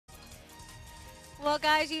Well,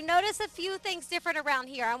 guys, you notice a few things different around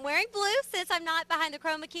here. I'm wearing blue since I'm not behind the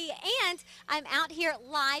chroma key, and I'm out here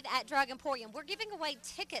live at Drug Emporium. We're giving away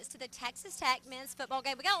tickets to the Texas Tech men's football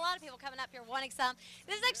game. We got a lot of people coming up here wanting some.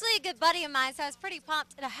 This is actually a good buddy of mine, so I was pretty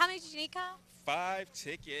pumped. How many did you need, Kyle? 5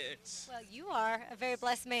 tickets. Well, you are a very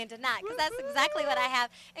blessed man tonight, because that's exactly what I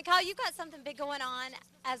have. And Kyle, you've got something big going on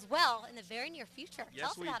as well in the very near future. Tell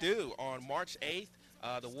Yes, us we about it. do. On March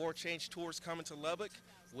 8th, the War Change Tour is coming to Lubbock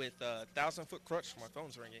with 1,000-foot crutch. My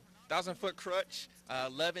phone's ringing. 1,000-foot crutch,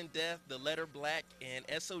 Love and Death, The Letter Black, and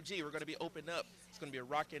S.O.G. We're going to be opened up. It's going to be a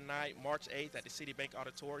rocking night, March 8th at the Citibank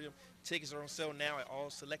Auditorium. Tickets are on sale now at all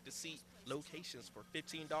selected seat locations for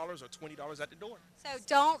 $15 or $20 at the door. So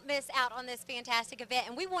don't miss out on this fantastic event,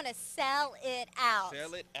 and we want to sell it out.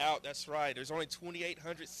 Sell it out. That's right. There's only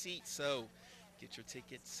 2,800 seats, so get your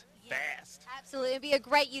tickets fast. Absolutely. It'd be a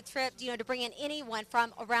great youth trip, to bring in anyone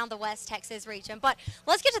from around the West Texas region. But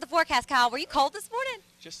let's get to the forecast, Kyle. Were you cold this morning?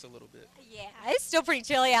 Just a little bit. Yeah, it's still pretty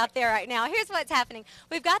chilly out there right now. Here's what's happening.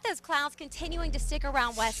 We've got those clouds continuing to stick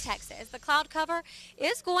around West Texas. The cloud cover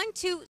is going to